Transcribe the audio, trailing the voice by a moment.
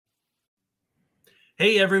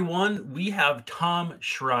Hey everyone, we have Tom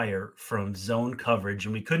Schreier from Zone Coverage,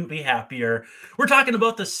 and we couldn't be happier. We're talking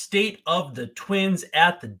about the state of the Twins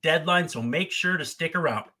at the deadline, so make sure to stick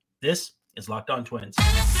around. This is Locked On Twins.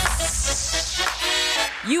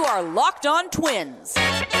 You are Locked On Twins,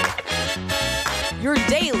 your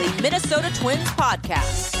daily Minnesota Twins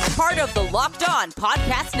podcast, part of the Locked On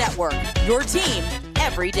Podcast Network, your team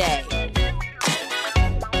every day.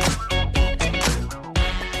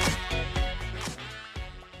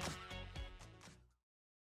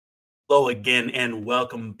 Hello again, and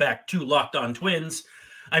welcome back to Locked On Twins.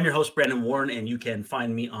 I'm your host, Brandon Warren, and you can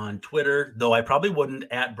find me on Twitter, though I probably wouldn't,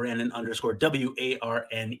 at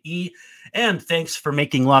Brandon_WARNE. And thanks for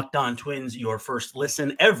making Locked On Twins your first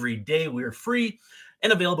listen every day. We're free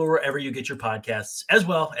and available wherever you get your podcasts, as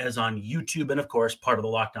well as on YouTube, and of course, part of the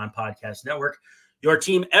Locked On Podcast Network, your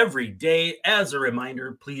team every day. As a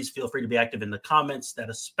reminder, please feel free to be active in the comments. That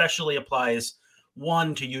especially applies,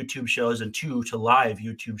 1, to YouTube shows, and 2, to live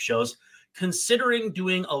YouTube shows. Considering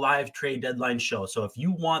doing a live trade deadline show. So if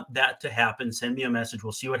you want that to happen, send me a message.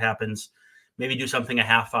 We'll see what happens. Maybe do something a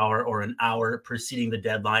half hour or an hour preceding the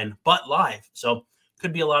deadline, but live. So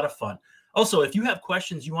could be a lot of fun. Also, if you have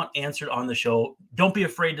questions you want answered on the show, don't be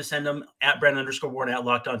afraid to send them at Brandon_Warren, at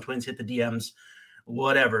Locked On Twins, hit the DMs,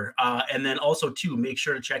 whatever. And then also, too, make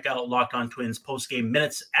sure to check out Locked On Twins post-game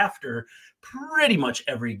minutes after pretty much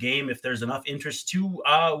every game. If there's enough interest to,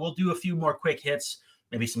 we'll do a few more quick hits,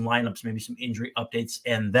 maybe some lineups, maybe some injury updates,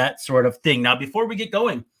 and that sort of thing. Now, before we get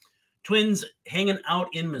going, Twins hanging out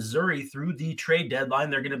in Missouri through the trade deadline.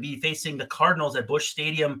 They're going to be facing the Cardinals at Busch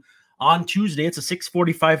Stadium on Tuesday. It's a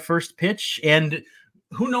 6:45 first pitch, and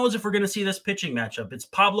who knows if we're going to see this pitching matchup. It's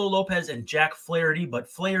Pablo Lopez and Jack Flaherty,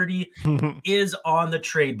 but Flaherty is on the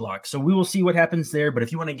trade block. So we will see what happens there. But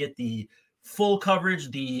if you want to get the full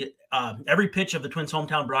coverage, the every pitch of the Twins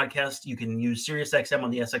hometown broadcast, you can use SiriusXM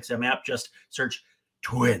on the SXM app. Just search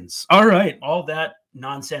Twins. All right, all that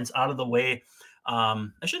nonsense out of the way. I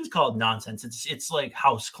shouldn't call it nonsense. It's like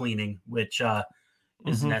house cleaning, which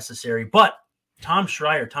is necessary. But Tom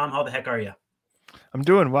Schreier, Tom, how the heck are you? I'm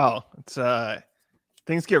doing well. It's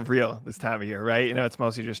things get real this time of year, right? You know, it's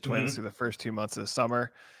mostly just Twins through the first 2 months of the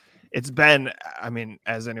summer. It's been, I mean,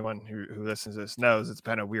 as anyone who listens to this knows, it's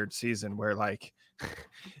been a weird season where, like,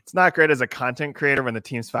 it's not great as a content creator when the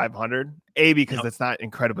team's 500. A, because it's not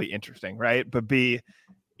incredibly interesting, right? But B,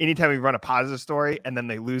 anytime we run a positive story and then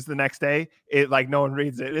they lose the next day, it, like, no one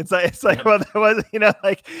reads it. It's like, well, that was, you know,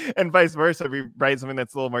 like, and vice versa. If we write something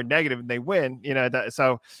that's a little more negative and they win, you know,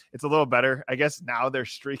 so it's a little better. I guess now they're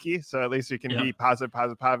streaky, so at least we can be positive,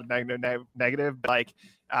 negative.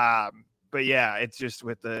 But yeah, it's just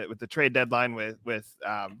with the trade deadline, with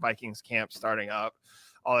Vikings camp starting up,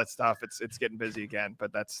 all that stuff. It's getting busy again,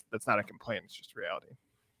 but that's not a complaint. It's just reality.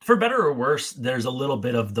 For better or worse, there's a little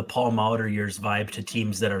bit of the Paul Molitor years vibe to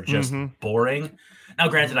teams that are just boring. Now,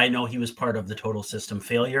 granted, I know he was part of the total system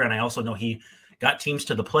failure, and I also know he got teams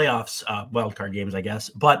to the playoffs, wildcard games, I guess.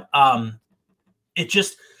 But it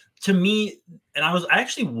just, to me, and I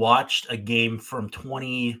actually watched a game from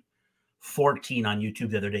 2014 on YouTube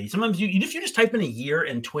the other day. Sometimes if you just type in a year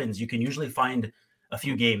and Twins, you can usually find a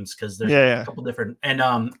few games because there's a couple different.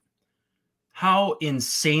 And how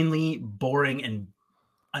insanely boring and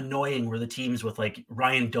annoying were the teams with, like,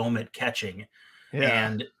 Ryan Domit catching.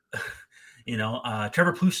 And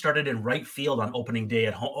Trevor Plouffe started in right field on opening day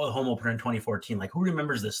at home opener in 2014. Like, who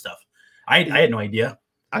remembers this stuff? I had no idea.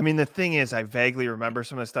 I mean, the thing is, I vaguely remember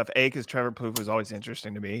some of the stuff, because Trevor Plouffe was always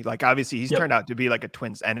interesting to me. Like, obviously, he's turned out to be like a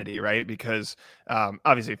Twins entity, right? Because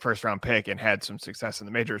obviously, first-round pick and had some success in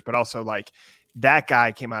the majors, but also, like, that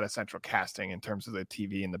guy came out of Central Casting in terms of the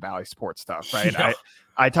TV and the Bally Sports stuff, right? Yeah.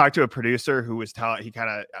 I talked to a producer who was telling, he kind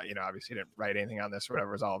of, obviously didn't write anything on this or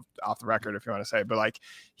whatever, it was all off the record, if you want to say, but, like,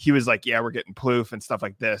 he was like, yeah, we're getting Plouffe and stuff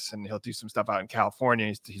like this, and he'll do some stuff out in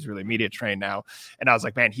California. He's really media trained now. And I was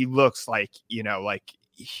like, man, he looks like, like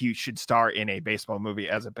he should star in a baseball movie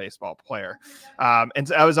as a baseball player. And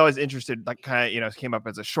so I was always interested, like, kind of, came up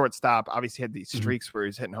as a shortstop, obviously had these streaks where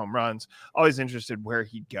he's hitting home runs, always interested where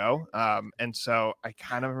he'd go. And so I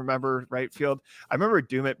kind of remember right field. I remember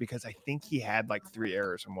Dumit because I think he had like 3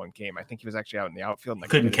 errors in one game. I think he was actually out in the outfield. And,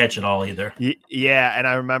 like, couldn't catch it all either. Yeah. And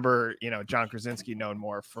I remember, John Krasinski, known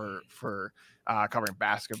more for covering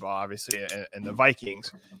basketball, obviously, and the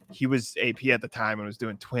Vikings. He was AP at the time and was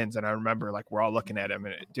doing Twins. And I remember, like, we're all looking at him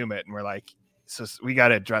and Dumit, and we're like, so we got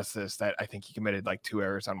to address this, that I think he committed like 2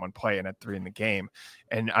 errors on one play and had 3 in the game.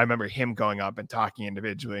 And I remember him going up and talking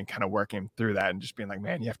individually and kind of working through that and just being like,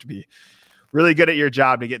 man, you have to be really good at your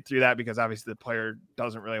job to get through that, because obviously the player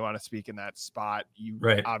doesn't really want to speak in that spot. You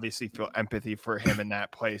obviously feel empathy for him in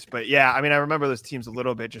that place. But yeah, I mean, I remember those teams a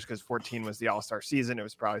little bit just because 14 was the All-Star season. It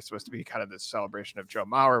was probably supposed to be kind of this celebration of Joe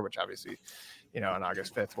Mauer, which obviously, on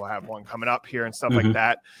August 5th, we'll have one coming up here and stuff like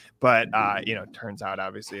that. But, turns out,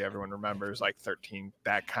 obviously, everyone remembers like 13,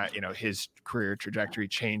 that kind, his career trajectory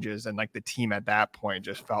changes. And like the team at that point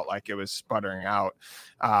just felt like it was sputtering out.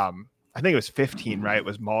 I think it was 15, right? It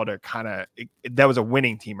was Mulder that was a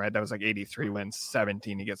winning team, right? That was like 83 wins,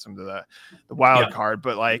 17. He gets them to the wild card.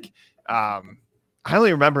 But like, I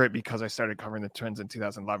only remember it because I started covering the Twins in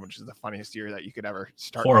 2011, which is the funniest year that you could ever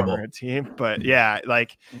start covering a team. But yeah,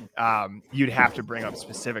 like you'd have to bring up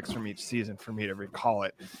specifics from each season for me to recall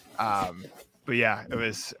it. But yeah, it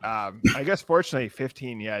was, I guess, fortunately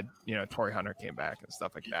 15, you had, Torrey Hunter came back and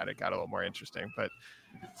stuff like that. It got a little more interesting, but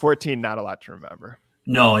 14, not a lot to remember.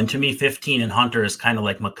 No, and to me, 15 and Hunter is kind of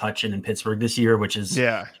like McCutchen in Pittsburgh this year, which is,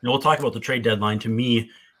 we'll talk about the trade deadline. To me,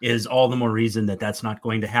 is all the more reason that that's not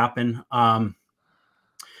going to happen.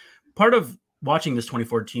 Part of watching this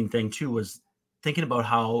 2014 thing too was thinking about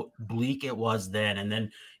how bleak it was then, and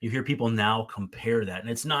then you hear people now compare that, and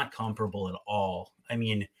it's not comparable at all. I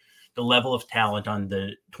mean, the level of talent on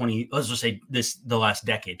the the last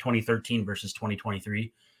decade, 2013 versus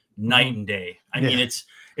 2023, night and day. I mean, it's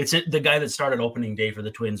the guy that started opening day for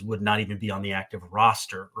the Twins would not even be on the active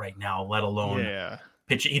roster right now, let alone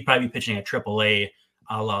pitch. He'd probably be pitching at AAA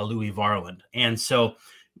a la Louis Varland. And so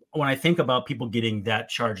when I think about people getting that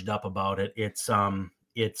charged up about it, it's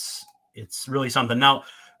really something. Now,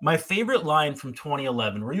 my favorite line from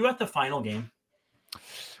 2011, were you at the final game?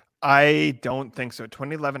 I don't think so.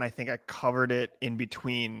 2011, I think I covered it in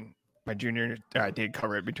between my junior. I did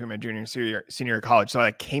cover it between my junior and senior year of college. So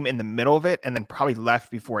I came in the middle of it and then probably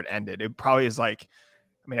left before it ended. It probably is like,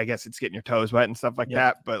 I mean, I guess it's getting your toes wet and stuff like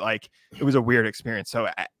that, but like it was a weird experience. So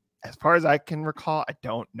as far as I can recall, I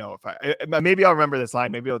don't know if maybe I'll remember this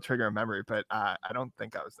line. Maybe it'll trigger a memory, but I don't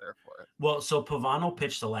think I was there for it. Well, so Pavano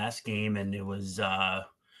pitched the last game, and it was,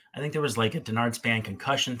 I think there was like a Denard Span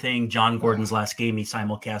concussion thing. John Gordon's last game, he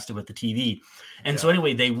simulcasted with the TV. And so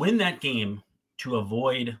anyway, they win that game to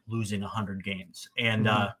avoid losing 100 games. And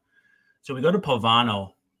so we go to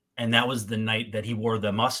Pavano, and that was the night that he wore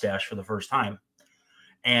the mustache for the first time.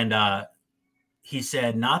 And he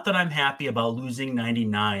said, "Not that I'm happy about losing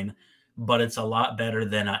 99, but it's a lot better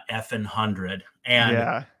than a effing 100."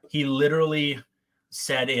 And he literally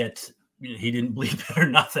said it. He didn't bleep it or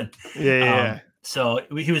nothing. So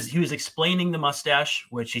he was explaining the mustache,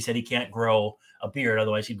 which he said he can't grow a beard,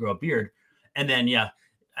 otherwise he'd grow a beard. And then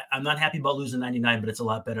I'm not happy about losing 99, but it's a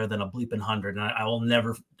lot better than a bleeping 100. And I will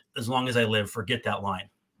never, as long as I live, forget that line.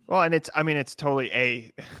 Well, and it's totally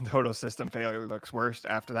a total system failure looks worse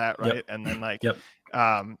after that, right? And then I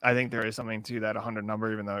think there is something to that 100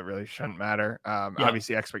 number, even though it really shouldn't matter.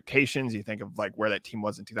 Obviously expectations, you think of like where that team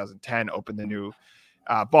was in 2010, opened the new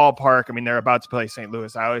ballpark. I mean, they're about to play St.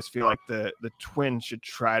 Louis. I always feel like the Twins should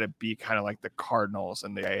try to be kind of like the Cardinals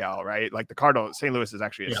in the AL, right? Like the Cardinals, St. Louis is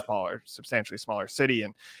actually a substantially smaller city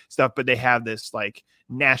and stuff, but they have this like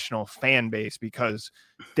national fan base because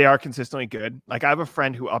they are consistently good. Like I have a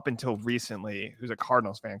friend who up until recently, who's a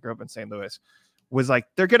Cardinals fan, grew up in St. Louis, was like,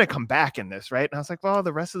 they're going to come back in this, right? And I was like, well,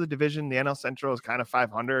 the rest of the division, the NL Central is kind of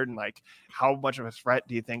 500. And like, how much of a threat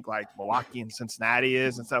do you think like Milwaukee and Cincinnati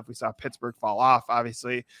is and stuff? We saw Pittsburgh fall off,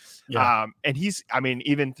 obviously. And he's, I mean,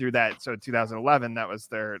 even through that, so 2011, that was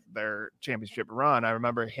their championship run. I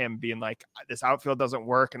remember him being like, this outfield doesn't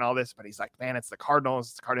work and all this, but he's like, man, it's the Cardinals,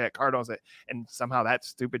 it's Cardiac Cardinals. And somehow that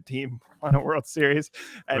stupid team won a World Series.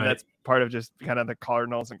 And that's part of just kind of the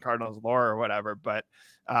Cardinals and Cardinals lore or whatever. But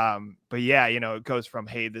yeah, it goes from,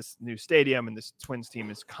 hey, this new stadium and this Twins team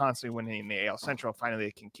is constantly winning in the AL Central. Finally,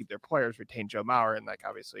 they can keep their players, retain Joe Mauer. And like,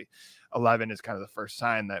 obviously 11 is kind of the first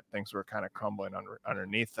sign that things were kind of crumbling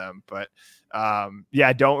underneath them. But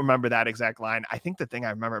I don't remember that exact line. I think the thing I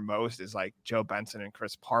remember most is like Joe Benson and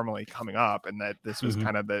Chris Parmelee coming up, and that this was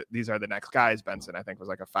kind of these are the next guys. Benson, I think, was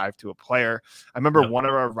like a 5-2 player. I remember one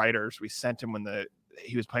of our writers, we sent him when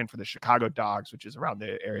he was playing for the Chicago Dogs, which is around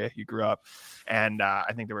the area he grew up. And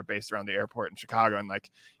I think they were based around the airport in Chicago, and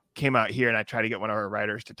like came out here, and I tried to get one of our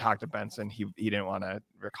writers to talk to Benson. He didn't want to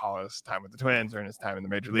recall his time with the Twins or his time in the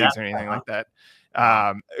major leagues or anything like that.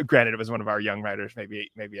 Granted, it was one of our young writers. Maybe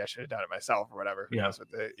I should have done it myself or whatever. Who knows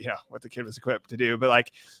what the kid was equipped to do. But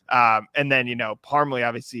like, and then, Parmelee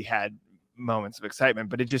obviously had moments of excitement,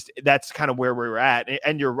 but that's kind of where we were at.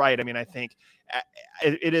 And you're right. I mean, I think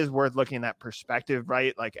it is worth looking at that perspective,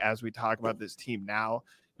 right? Like as we talk about this team now,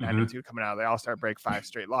 92 coming out of the All-Star break, 5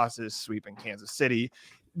 straight losses, sweeping Kansas City.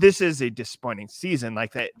 this is a disappointing season,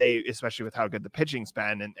 like that they, especially with how good the pitching's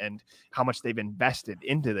been and how much they've invested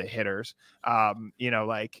into the hitters.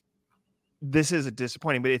 Like this is a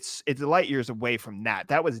disappointing, but it's light years away from that.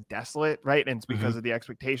 That was desolate, right? And it's because of the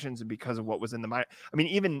expectations and because of what was in the minor. I mean,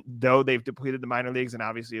 even though they've depleted the minor leagues, and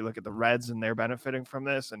obviously you look at the Reds and they're benefiting from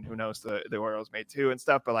this, and who knows, the Orioles may too and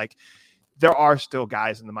stuff, but like there are still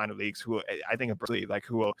guys in the minor leagues who I think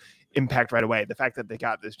who will impact right away. The fact that they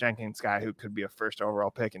got this Jenkins guy who could be a first overall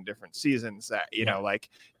pick in different seasons, that, like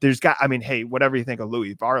hey, whatever you think of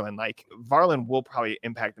Louis Varland, like Varland will probably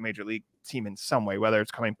impact the major league team in some way, whether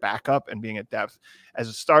it's coming back up and being at depth as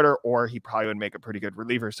a starter, or he probably would make a pretty good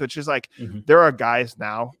reliever. So it's just like, there are guys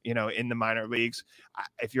now, in the minor leagues.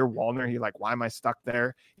 If you're Wallner, you're like, why am I stuck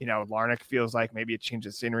there? Larnach feels like maybe a change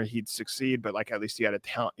of scenery, he'd succeed, but like, at least you have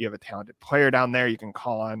a talented player down there you can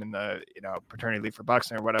call on in the, paternity leave for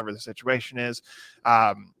Buxton or whatever the situation is.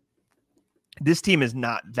 This team is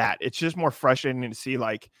not that. It's just more frustrating to see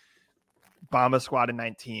like Bomba squad in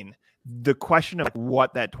 19. The question of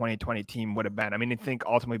what that 2020 team would have been. I mean, I think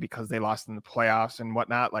ultimately because they lost in the playoffs and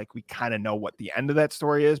whatnot, like we kind of know what the end of that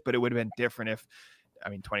story is, but it would have been different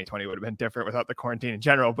 2020 would have been different without the quarantine in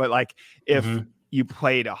general. But like if you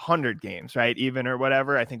played 100 games, right, even or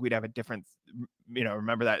whatever, I think we'd have a different,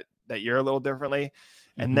 remember that year a little differently.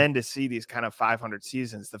 And then to see these kind of 500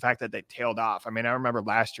 seasons, the fact that they tailed off. I mean, I remember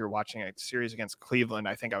last year watching a series against Cleveland.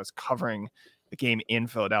 I think I was covering the game in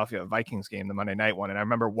Philadelphia, a Vikings game, the Monday night one. And I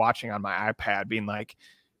remember watching on my iPad being like,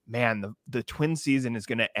 man, the Twin season is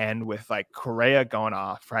going to end with like Correa going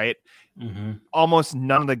off, right? Almost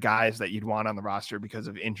none of the guys that you'd want on the roster because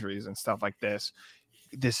of injuries and stuff like this.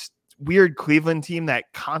 This weird Cleveland team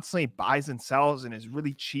that constantly buys and sells and is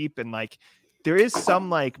really cheap. And like, there is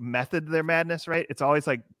some like method to their madness, right? It's always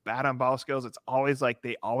like bad on ball skills. It's always like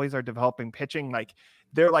they always are developing pitching. Like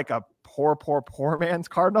they're like a poor man's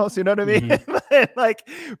Cardinals. You know what I mean? Like,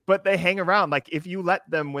 but they hang around. Like if you let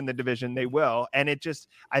them win the division, they will. And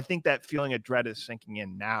I think that feeling of dread is sinking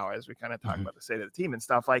in now as we kind of talk about the state of the team and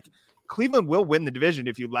stuff. Like Cleveland will win the division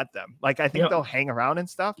if you let them. Like I think they'll hang around and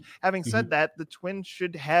stuff. Having said that, the Twins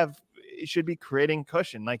should be creating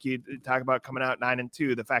cushion. Like you talk about coming out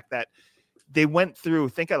 9-2, the fact that they went through,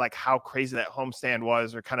 think of like how crazy that homestand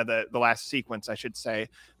was, or kind of the last sequence, I should say,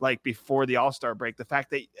 like before the All-Star break, the fact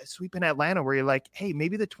that sweeping Atlanta, where you're like, hey,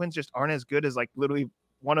 maybe the Twins just aren't as good as like literally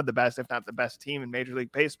one of the best, if not the best team in Major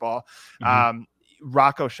League Baseball.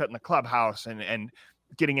 Rocco shutting the clubhouse and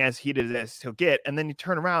getting as heated as he'll get. And then you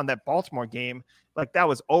turn around, that Baltimore game, like that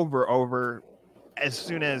was over as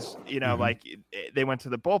soon as, like they went to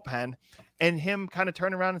the bullpen, and him kind of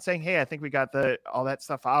turning around and saying, hey, I think we got all that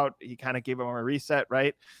stuff out. He kind of gave him a reset,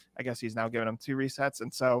 right? I guess he's now giving him 2 resets.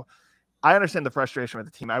 And so I understand the frustration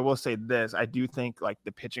with the team. I will say this. I do think like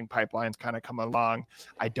the pitching pipeline's kind of come along.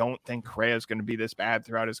 I don't think Correa is going to be this bad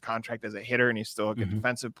throughout his contract as a hitter, and he's still a good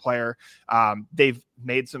defensive player. They've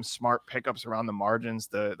made some smart pickups around the margins,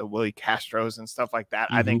 the Willie Castros and stuff like that.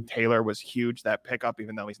 I think Taylor was huge, that pickup,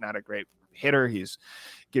 even though he's not a great hitter.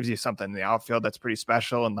 Gives you something in the outfield that's pretty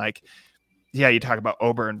special. And like, yeah, you talk about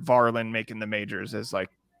Ober and Varland making the majors as like,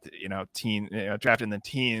 drafting the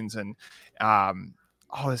teens and all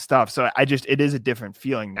this stuff. So it is a different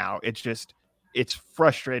feeling now. It's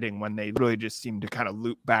frustrating when they really just seem to kind of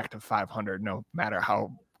loop back to 500, no matter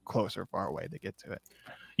how close or far away they get to it.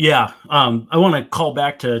 Yeah. I want to call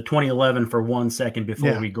back to 2011 for 1 second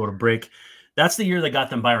before we go to break. That's the year that got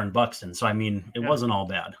them Byron Buxton. So, I mean, it wasn't all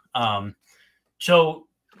bad. So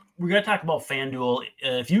we're going to talk about FanDuel.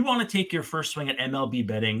 If you want to take your first swing at MLB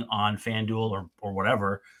betting on FanDuel or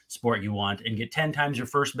whatever sport you want and get 10 times your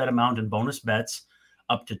first bet amount in bonus bets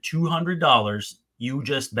up to $200, you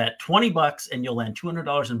just bet $20 and you'll land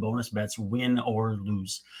 $200 in bonus bets, win or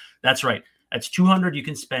lose. That's right. That's $200 you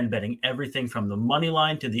can spend betting everything from the money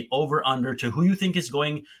line to the over-under to who you think is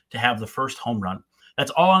going to have the first home run.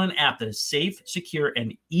 That's all on an app that is safe, secure,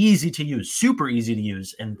 and easy to use, super easy to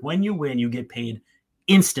use. And when you win, you get paid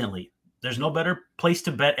instantly. There's no better place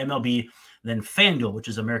to bet MLB than FanDuel, which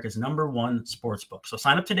is America's #1 sportsbook. So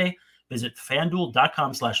sign up today. Visit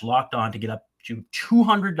FanDuel.com/lockedon to get up to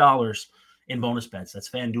 $200 in bonus bets. That's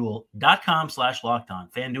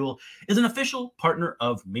FanDuel.com/lockedon. FanDuel is an official partner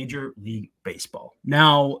of Major League Baseball.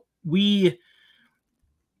 Now, we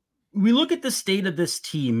look at the state of this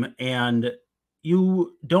team, and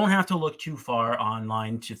you don't have to look too far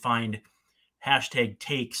online to find hashtag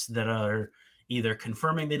takes that are either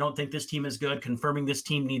confirming they don't think this team is good, confirming this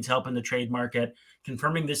team needs help in the trade market,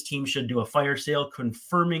 confirming this team should do a fire sale,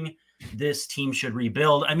 confirming this team should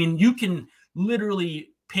rebuild. I mean, you can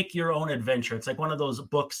literally pick your own adventure. It's like one of those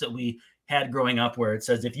books that we had growing up where it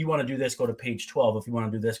says, if you want to do this, go to page 12. If you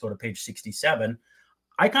want to do this, go to page 67.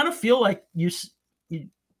 I kind of feel like you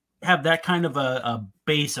have that kind of a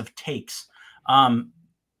base of takes.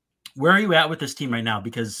 Where are you at with this team right now?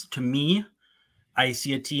 Because to me, I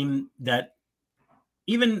see a team that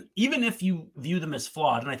even if you view them as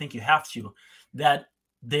flawed, and I think you have to, that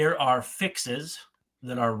there are fixes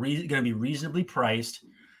that are going to be reasonably priced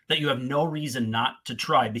that you have no reason not to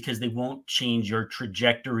try because they won't change your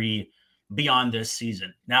trajectory beyond this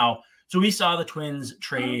season. Now, so we saw the Twins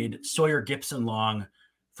trade Sawyer Gipson-Long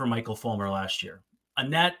for Michael Fulmer last year. A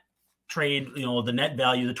net trade, the net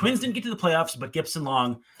value, the Twins didn't get to the playoffs, but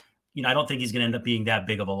Gipson-Long, I don't think he's going to end up being that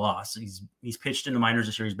big of a loss. He's pitched in the minors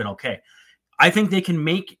this year. He's been okay. I think they can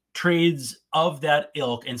make trades of that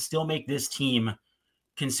ilk and still make this team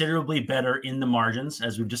considerably better in the margins,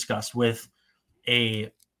 as we've discussed, with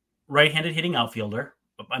a right-handed hitting outfielder.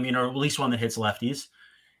 Or at least one that hits lefties.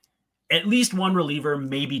 At least one reliever,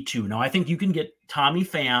 maybe two. Now, I think you can get Tommy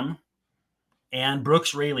Pham and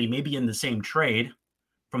Brooks Raley maybe in the same trade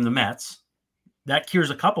from the Mets. That cures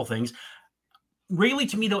a couple things. Raley,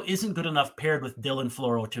 to me, though, isn't good enough paired with Dylan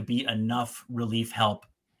Floro to be enough relief help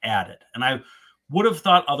added. And I would have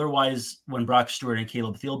thought otherwise when Brock Stewart and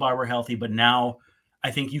Caleb Thielbar were healthy, but now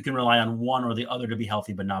I think you can rely on one or the other to be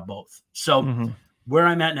healthy, but not both. So where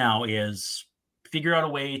I'm at now is figure out a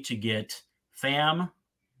way to get Pham,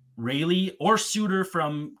 Raley, or Suter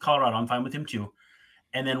from Colorado. I'm fine with him too.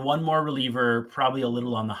 And then one more reliever, probably a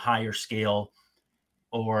little on the higher scale.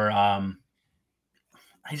 Or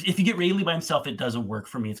if you get Raley by himself, it doesn't work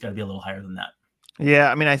for me. It's got to be a little higher than that.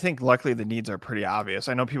 Yeah, I think luckily the needs are pretty obvious.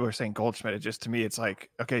 I know people are saying Goldschmidt. It just, to me, it's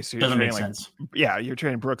like, okay, so you're doesn't make trading, sense. Yeah, you're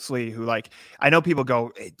trading Brooks Lee, who I know people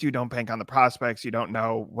go, hey, dude, don't bank on the prospects. You don't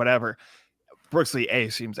know, whatever. Brooks Lee,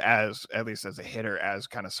 seems at least as a hitter, as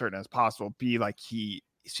kind of certain as possible. B, he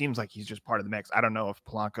seems like he's just part of the mix. I don't know if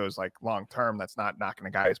Polanco's long term. That's not knocking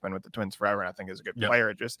a guy who's been with the Twins forever, and I think is a good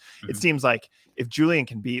player. It just it seems like if Julian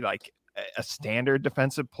can be a standard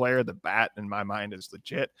defensive player, the bat in my mind is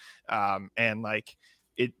legit. And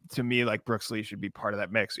it to me, Brooks Lee should be part of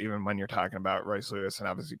that mix, even when you're talking about Royce Lewis and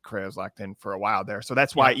obviously Correa's locked in for a while there. So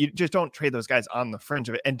that's why you just don't trade those guys on the fringe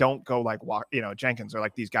of it, and don't go Jenkins or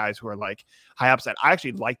these guys who are high upside. I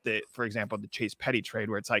actually like for example, the Chase Petty trade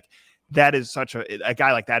where it's that is such a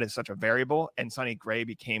guy like that is such a variable, and Sonny Gray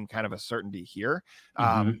became kind of a certainty here.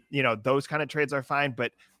 Those kind of trades are fine,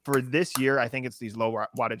 but for this year, I think it's these low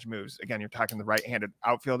wattage moves. Again, you're talking the right-handed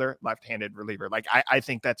outfielder, left-handed reliever. I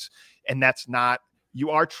think that's not, you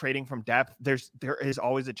are trading from depth. There is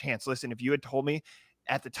always a chance. Listen, if you had told me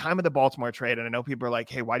at the time of the Baltimore trade, and I know people are like,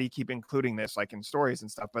 hey, why do you keep including this in stories and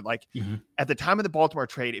stuff? But at the time of the Baltimore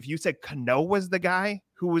trade, if you said Cano was the guy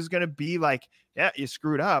who was going to be yeah, you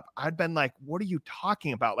screwed up, I'd been like, what are you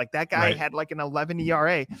talking about? That guy had an 11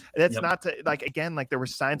 ERA. That's not to again, there were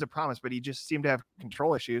signs of promise, but he just seemed to have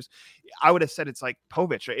control issues. I would have said it's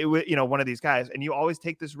Povich. It was, one of these guys. And you always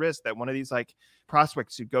take this risk that one of these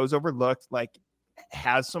prospects who goes overlooked,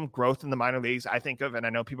 has some growth in the minor leagues. I think of, and I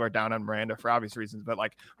know people are down on Miranda for obvious reasons, but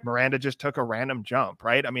Miranda just took a random jump,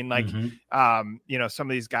 right? Some of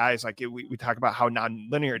these guys, we talk about how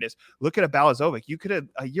non-linear it is. Look at a Balazovic. You could have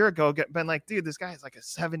a year ago been dude, this guy is a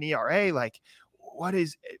 7 ERA. What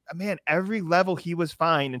is, man, every level he was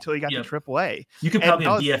fine until he got to AAA. You could probably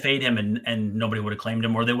have DFA'd him and nobody would have claimed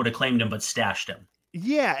him, or they would have claimed him but stashed him.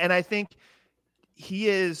 Yeah, and I think he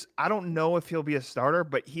is, I don't know if he'll be a starter,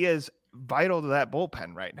 but he is vital to that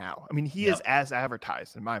bullpen right now. He is as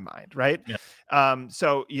advertised in my mind, right? I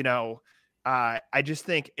just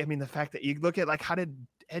think, the fact that you look at how did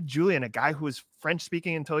Ed Julian, a guy who was French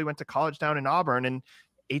speaking until he went to college down in Auburn, and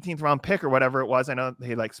 18th round pick or whatever it was. I know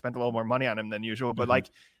he spent a little more money on him than usual, but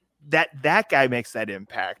that guy makes that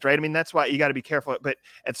impact, right? That's why you got to be careful, but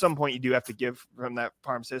at some point you do have to give from that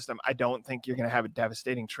farm system. I don't think you're going to have a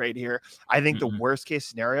devastating trade here. I think the worst case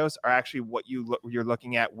scenarios are actually what you're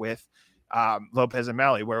looking at with Lopez and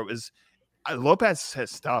Malley, where it was Lopez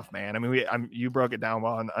has stuff, man. You broke it down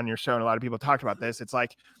well on your show, and a lot of people talked about this. It's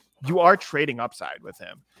you are trading upside with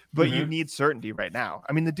him, but you need certainty right now.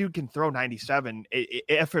 The dude can throw 97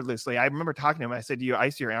 effortlessly. I remember talking to him. I said, do you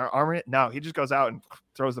ice your arm in it? No, he just goes out and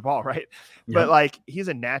throws the ball, right? Yep. But he's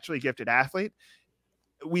a naturally gifted athlete.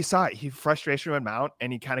 We saw it. Frustration would mount,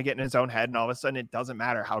 and he kind of get in his own head, and all of a sudden it doesn't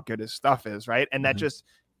matter how good his stuff is, right? And that just,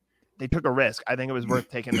 they took a risk. I think it was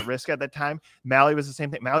worth taking the risk at that time. Malley was the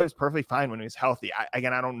same thing. Malley was perfectly fine when he was healthy. I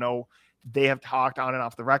don't know. They have talked on and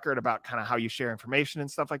off the record about kind of how you share information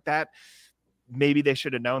and stuff like that. Maybe they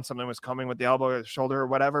should have known something was coming with the elbow or the shoulder or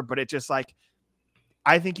whatever, but it just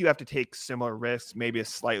I think you have to take similar risks, maybe a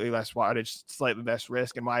slightly less wattage, slightly less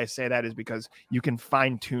risk. And why I say that is because you can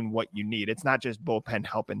fine tune what you need. It's not just bullpen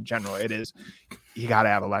help in general. It is, you got to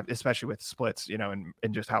have a left, especially with splits, and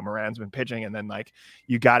just how Moran's been pitching. And then like,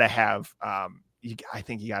 you got to have, I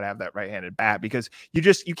think you got to have that right-handed bat, because you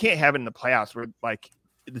can't have it in the playoffs where like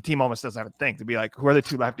the team almost doesn't have to think to be like, who are the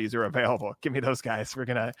two lefties who are available? Give me those guys. We're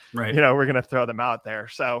going to, we're going to throw them out there.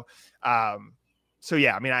 So,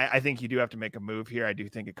 yeah, I mean, I think you do have to make a move here. I do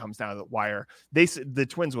think it comes down to the wire. The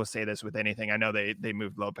Twins will say this with anything. I know they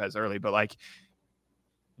moved Lopez early, but like,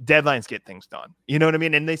 deadlines get things done. You know what I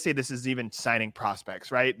mean? And they say this is even signing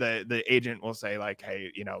prospects, right? The agent will say like,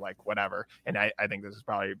 hey, like whatever. And I think this is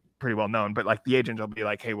probably pretty well known, but like the agent will be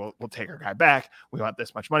like, hey, we'll take our guy back. We want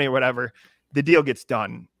this much money or whatever. The deal gets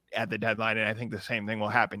done at the deadline. And I think the same thing will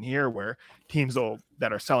happen here, where teams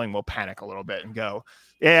that are selling will panic a little bit and go,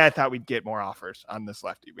 yeah, I thought we'd get more offers on this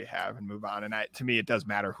lefty we have and move on. And to me, it does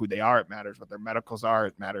matter who they are. It matters what their medicals are.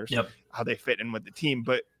 It matters how they fit in with the team.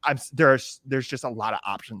 But there's just a lot of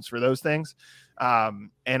options for those things.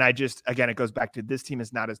 And again, it goes back to, this team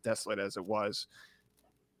is not as desolate as it was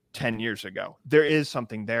 10 years ago. There is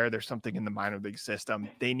something there. There's something in the minor league system.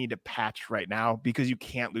 They need to patch right now, because you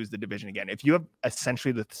can't lose the division again. If you have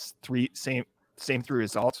essentially the same three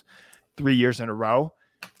results 3 years in a row,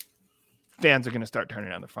 fans are going to start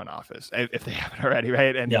turning on the front office if they haven't already,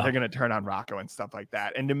 right? And they're going to turn on Rocco and stuff like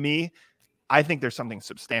that. And to me, I think there's something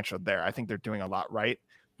substantial there. I think they're doing a lot right.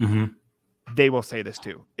 Mm-hmm. They will say this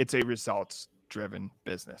too. It's a results-driven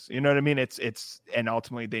business. You know what I mean? And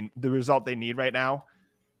ultimately, the result they need right now,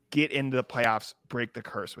 get into the playoffs, break the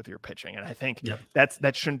curse with your pitching. And I think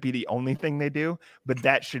that shouldn't be the only thing they do, but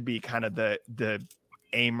that should be kind of the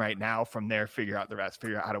aim right now. From there, figure out the rest,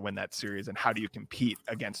 figure out how to win that series, and how do you compete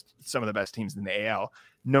against some of the best teams in the AL,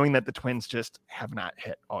 knowing that the Twins just have not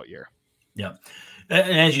hit all year. Yeah.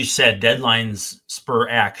 And as you said, deadlines spur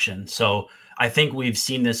action. So I think we've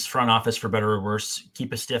seen this front office, for better or worse,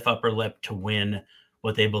 keep a stiff upper lip to win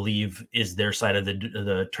what they believe is their side of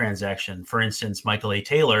the transaction. For instance, Michael A.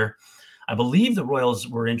 Taylor, I believe the Royals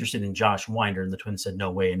were interested in Josh Winder, and the Twins said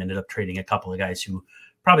no way, and ended up trading a couple of guys who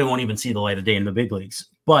probably won't even see the light of day in the big leagues.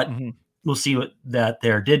 But we'll see what that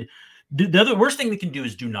there did. The other worst thing they can do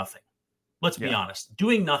is do nothing. Let's be honest.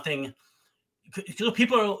 Doing nothing.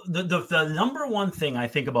 People are the number one thing I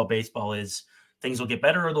think about baseball is things will get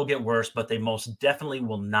better or they'll get worse, but they most definitely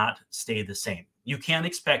will not stay the same. You can't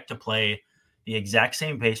expect to play the exact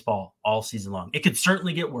same baseball all season long. It could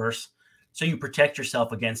certainly get worse. So you protect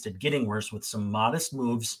yourself against it getting worse with some modest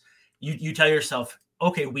moves. You tell yourself,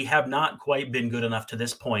 okay, we have not quite been good enough to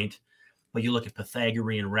this point, but you look at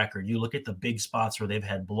Pythagorean record, you look at the big spots where they've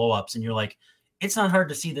had blowups, and you're like, it's not hard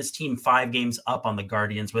to see this team 5 games up on the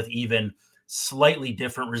Guardians with even slightly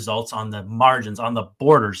different results on the margins, on the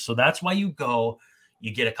borders. So that's why you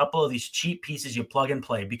get a couple of these cheap pieces, you plug and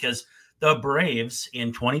play, because the Braves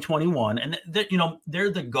in 2021, and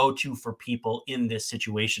they're the go-to for people in this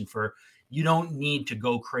situation. For you don't need to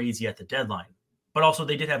go crazy at the deadline. But also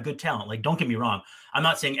they did have good talent. Like, don't get me wrong. I'm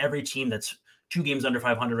not saying every team that's 2 games under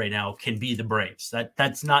 500 right now can be the Braves.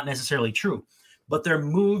 That's not necessarily true. But their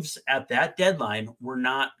moves at that deadline were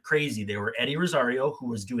not crazy. They were Eddie Rosario, who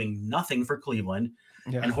was doing nothing for Cleveland,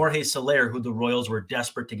 and Jorge Soler, who the Royals were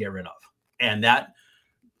desperate to get rid of. And that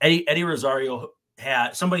Eddie Rosario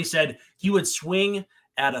had, somebody said he would swing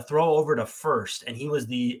at a throw over to first, and he was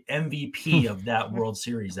the MVP of that World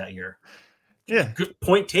Series that year. Yeah. Good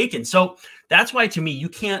point taken. So that's why, to me, you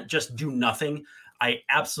can't just do nothing. I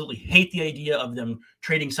absolutely hate the idea of them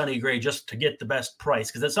trading Sonny Gray just to get the best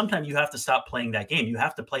price, because sometimes you have to stop playing that game. You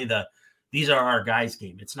have to play these are our guys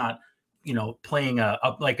game. It's not, playing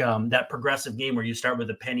that progressive game where you start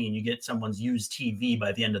with a penny and you get someone's used TV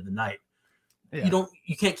by the end of the night. Yeah.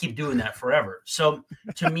 You can't keep doing that forever. So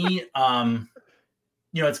to me,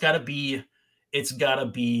 it's got to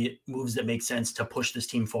be moves that make sense to push this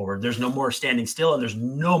team forward. There's no more standing still, and there's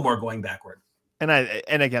no more going backward.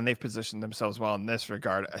 And again, they've positioned themselves well in this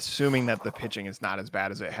regard, assuming that the pitching is not as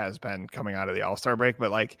bad as it has been coming out of the All-Star break. But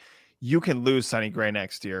like, you can lose Sonny Gray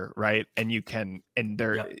next year, right? And you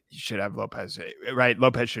should have Lopez, right?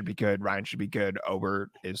 Lopez should be good. Ryan should be good. Ober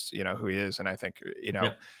is, who he is. And I think,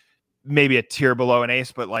 maybe a tier below an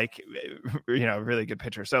ace, but like, really good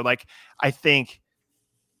pitcher. So like, I think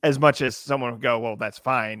as much as someone would go, well, that's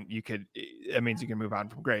fine. It means you can move on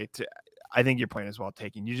from Gray to, I think your point is well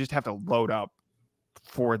taken. You just have to load up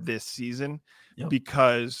for this season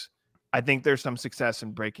because I think there's some success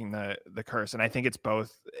in breaking the curse. And I think it's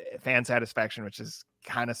both fan satisfaction, which is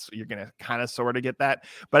you're going to kind of sort of get that.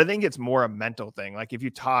 But I think it's more a mental thing. Like if you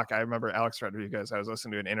talk, I remember Alex Rodriguez, I was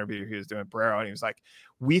listening to an interview he was doing with Barrero, and he was like,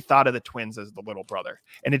 we thought of the Twins as the little brother.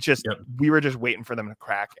 And it just, we were just waiting for them to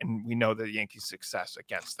crack. And we know the Yankees' success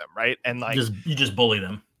against them. Right. And like, you just bully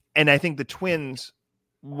them. And I think the Twins,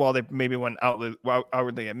 while they maybe wouldn't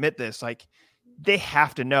outwardly admit this, like, they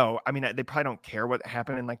have to know. I mean, they probably don't care what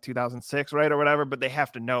happened in like 2006, right, or whatever, but they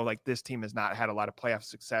have to know like this team has not had a lot of playoff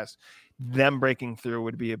success. Them breaking through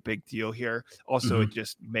would be a big deal here. Also, it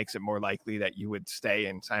just makes it more likely that you would stay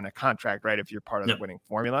and sign a contract, right, if you're part of the winning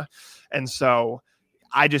formula. And so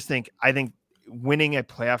I think winning a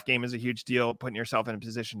playoff game is a huge deal. Putting yourself in a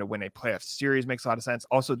position to win a playoff series makes a lot of sense.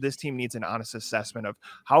 Also, this team needs an honest assessment of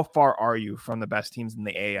how far are you from the best teams in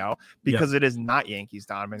the AL, because it is not Yankees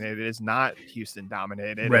dominated. It is not Houston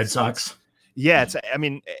dominated. Red Sox.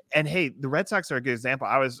 And hey, the Red Sox are a good example.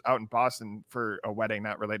 I was out in Boston for a wedding,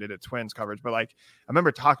 not related to Twins coverage, but like I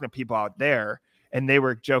remember talking to people out there, and they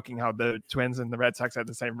were joking how the Twins and the Red Sox had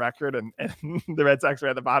the same record, and the Red Sox were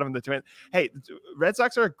at the bottom of the Twins. Hey, the Red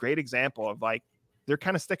Sox are a great example of like, they're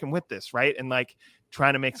kind of sticking with this, right? And like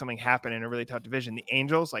trying to make something happen in a really tough division. The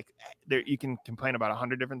Angels, like you can complain about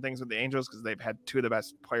 100 different things with the Angels because they've had two of the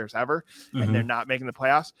best players ever, and they're not making the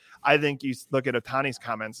playoffs. I think you look at Ohtani's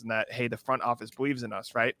comments and that, hey, the front office believes in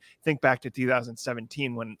us, right? Think back to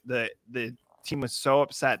 2017 when the team was so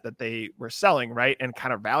upset that they were selling, right, and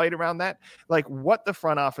kind of rallied around that. Like what the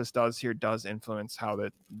front office does here does influence how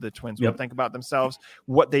the Twins will think about themselves.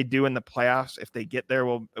 What they do in the playoffs, if they get there,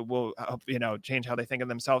 will change how they think of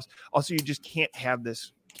themselves. Also, you just can't have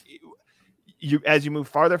this. As you move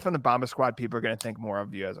farther from the Bomba squad, people are going to think more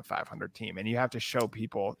of you as a 500 team, and you have to show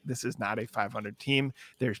people this is not a 500 team.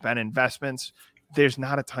 There's been investments. There's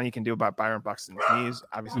not a ton you can do about Byron Buxton's knees.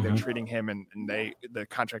 Obviously, they're treating him, and the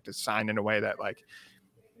contract is signed in a way that like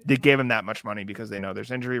they gave him that much money because they know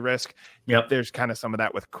there's injury risk. There's kind of some of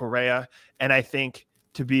that with Correa, and I think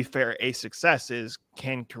to be fair, a success is,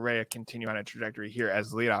 can Correa continue on a trajectory here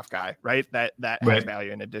as the leadoff guy, right? That has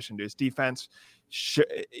value in addition to his defense.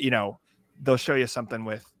 They'll show you something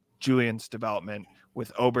with Julian's development,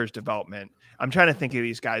 with Ober's development. I'm trying to think of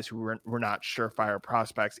these guys who were not surefire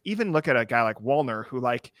prospects. Even look at a guy like Wallner, who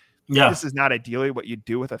this is not ideally what you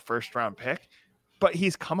do with a first round pick, but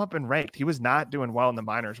he's come up and ranked. He was not doing well in the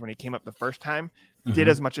minors when he came up the first time, did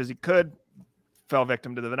as much as he could, fell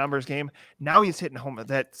victim to the numbers game. Now he's hitting home.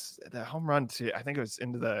 That's the home run to, I think it was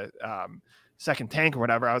into the second tank or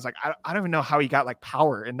whatever. I was like, I don't even know how he got like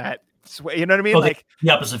power in that. You know what I mean? Like the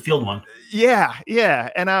opposite field one. Yeah.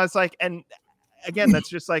 And I was like, and again, that's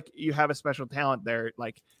just like you have a special talent there.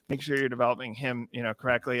 Like make sure you're developing him,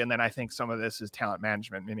 correctly. And then I think some of this is talent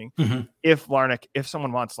management, meaning if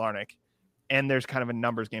someone wants Larnach and there's kind of a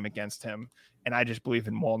numbers game against him, and I just believe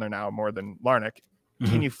in Wallner now more than Larnach,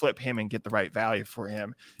 can you flip him and get the right value for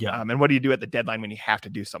him? And what do you do at the deadline when you have to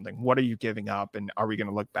do something? What are you giving up? And are we going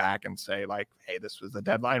to look back and say like, hey, this was the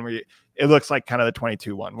deadline where it looks like kind of the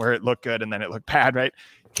 22 one where it looked good and then it looked bad, right?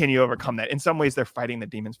 Can you overcome that? In some ways, they're fighting the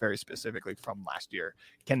demons very specifically from last year.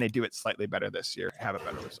 Can they do it slightly better this year, have a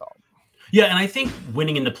better result? Yeah, and I think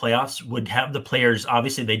winning in the playoffs would have the players,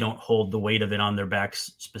 obviously they don't hold the weight of it on their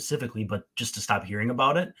backs specifically, but just to stop hearing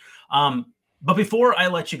about it. But before I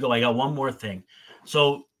let you go, I got one more thing.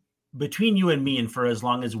 So between you and me, and for as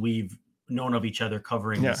long as we've known of each other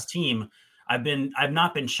covering this team, I've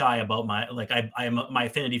not been shy about my my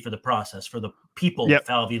affinity for the process, for the people,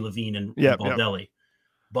 Falvey, Levine, and Baldelli.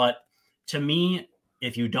 But to me,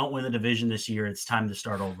 if you don't win the division this year, it's time to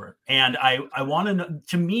start over. And I want to know,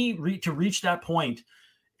 to reach that point,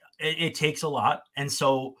 it takes a lot. And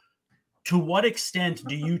so to what extent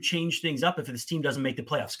do you change things up if this team doesn't make the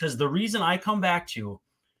playoffs? Because the reason I come back to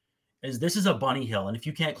is this is a bunny hill. And if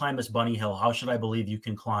you can't climb this bunny hill, how should I believe you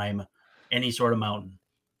can climb any sort of mountain?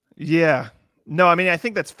 Yeah. No, I mean, I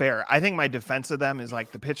think that's fair. I think my defense of them is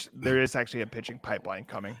like the pitch. There is actually a pitching pipeline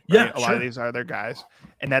coming. Right? Yeah, a lot of these are their guys.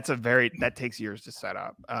 And that takes years to set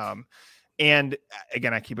up. And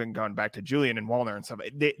again, I keep going back to Julian and Wallner and stuff.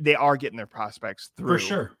 They are getting their prospects through. For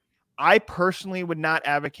sure. I personally would not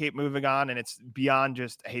advocate moving on. And it's beyond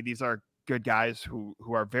just, hey, these are good guys who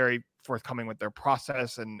are very forthcoming with their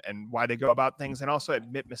process and why they go about things, and also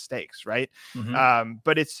admit mistakes. Right.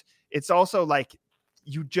 But it's also like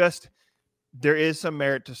there is some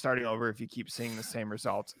merit to starting over if you keep seeing the same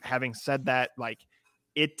results. Having said that, like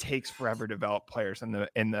it takes forever to develop players in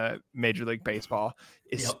the Major League Baseball,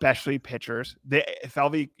 especially pitchers.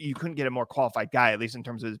 Falvey, you couldn't get a more qualified guy, at least in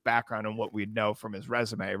terms of his background and what we know from his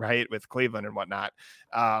resume, right, with Cleveland and whatnot.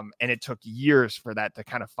 And it took years for that to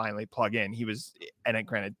kind of finally plug in.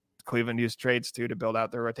 Granted, Cleveland used trades too to build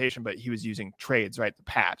out their rotation, but he was using trades, right? The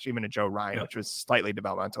patch, even a Joe Ryan, which was slightly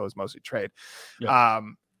developmental, was mostly trade.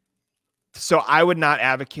 So I would not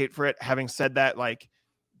advocate for it. Having said that, like,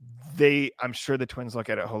 I'm sure the Twins look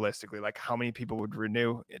at it holistically, like how many people would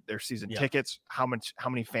renew their season tickets, how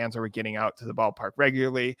many fans are we getting out to the ballpark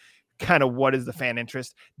regularly, kind of what is the fan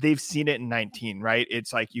interest. They've seen it in 19, right?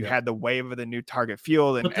 It's like you had the wave of the new Target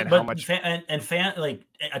Field and how much fan like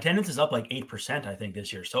attendance is up like 8%, I think,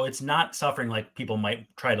 this year. So it's not suffering like people might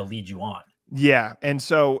try to lead you on. Yeah. And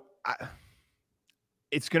so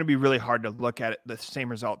it's going to be really hard to look at the same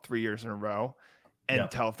result 3 years in a row and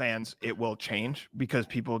tell fans it will change, because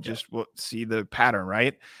people just will see the pattern,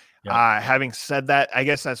 right? Having said that, I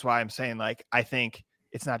guess that's why I'm saying, like, I think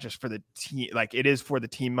it's not just for the team, like it is for the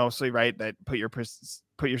team mostly, right? That put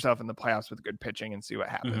yourself in the playoffs with good pitching and see what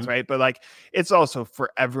happens, right? But like, it's also for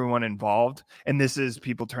everyone involved. And this is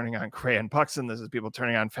people turning on Correa and Buxton. This is people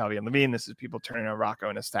turning on Falvey and Levine. This is people turning on Rocco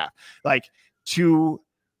and his staff. Like, to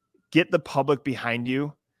get the public behind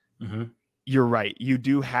you, you're right. You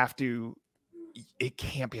do have to. It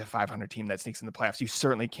can't be a 500 team that sneaks in the playoffs. You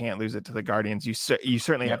certainly can't lose it to the Guardians. You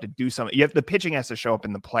certainly have to do something. The pitching has to show up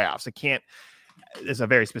in the playoffs. It can't. It's a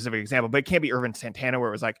very specific example, but it can't be Irvin Santana where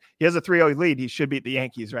it was like, he has a 3-0 lead, he should beat the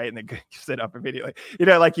Yankees, right? And then gives it up immediately.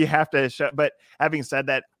 Like, you have to show. But having said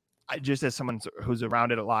that, just as someone who's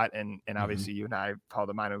around it a lot, and obviously you and I follow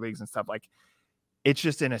the minor leagues and stuff, like, it's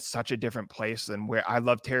just in such a different place than where I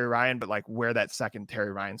love Terry Ryan, but like where that second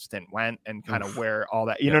Terry Ryan stint went, and kind of where all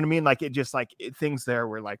that, you know what I mean? Like, it just like things there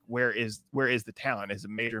were like, where is the talent? Is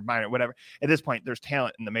it major, minor, whatever? At this point, there's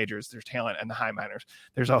talent in the majors, there's talent in the high minors.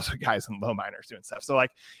 There's also guys in low minors doing stuff. So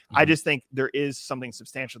like, I just think there is something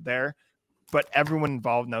substantial there, but everyone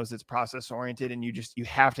involved knows it's process oriented, and you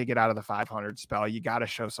have to get out of the 500 spell. You got to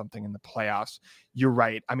show something in the playoffs. You're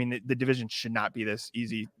right. I mean, the division should not be this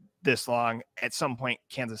easy this long. At some point,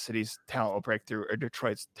 Kansas City's talent will break through, or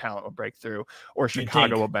Detroit's talent will break through, or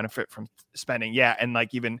Chicago will benefit from spending. Yeah. And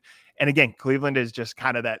like, and again, Cleveland is just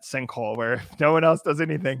kind of that sinkhole where if no one else does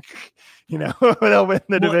anything, they'll win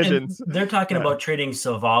the divisions. They're talking about trading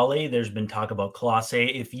Savali. There's been talk about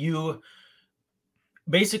Clase.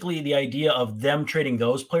 Basically the idea of them trading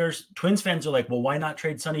those players, Twins fans are like, well, why not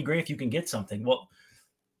trade Sonny Gray if you can get something? Well,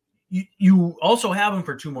 you also have him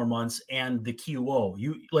for 2 more months, and the QO,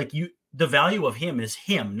 the value of him is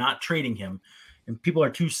him, not trading him. And people are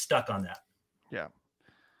too stuck on that. Yeah.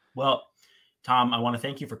 Well, Tom, I want to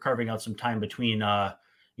thank you for carving out some time between,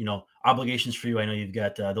 obligations for you. I know you've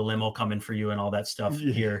got the limo coming for you and all that stuff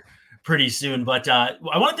here pretty soon, but I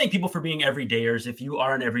want to thank people for being everydayers. If you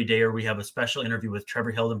are an everydayer, we have a special interview with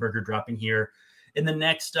Trevor Hildenberger dropping here in the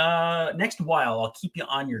next while. I'll keep you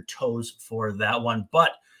on your toes for that one.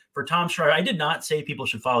 But for Tom Schreier, I did not say people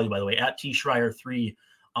should follow you, by the way, at TSchreier3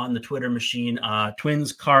 on the Twitter machine.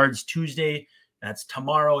 Twins Cards Tuesday. That's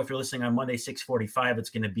tomorrow. If you're listening on Monday, 6:45, it's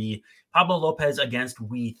going to be Pablo Lopez against,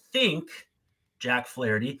 we think, Jack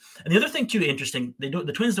Flaherty. And the other thing, too, interesting, the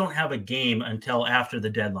Twins don't have a game until after the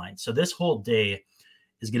deadline. So this whole day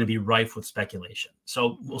is going to be rife with speculation.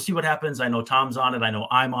 So we'll see what happens. I know Tom's on it. I know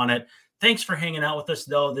I'm on it. Thanks for hanging out with us,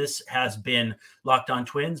 though. This has been Locked On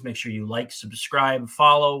Twins. Make sure you like, subscribe,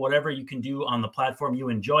 follow, whatever you can do on the platform you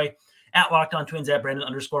enjoy. At Locked On Twins, at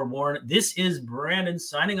Brandon_Warren. This is Brandon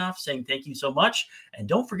signing off, saying thank you so much. And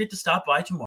don't forget to stop by tomorrow.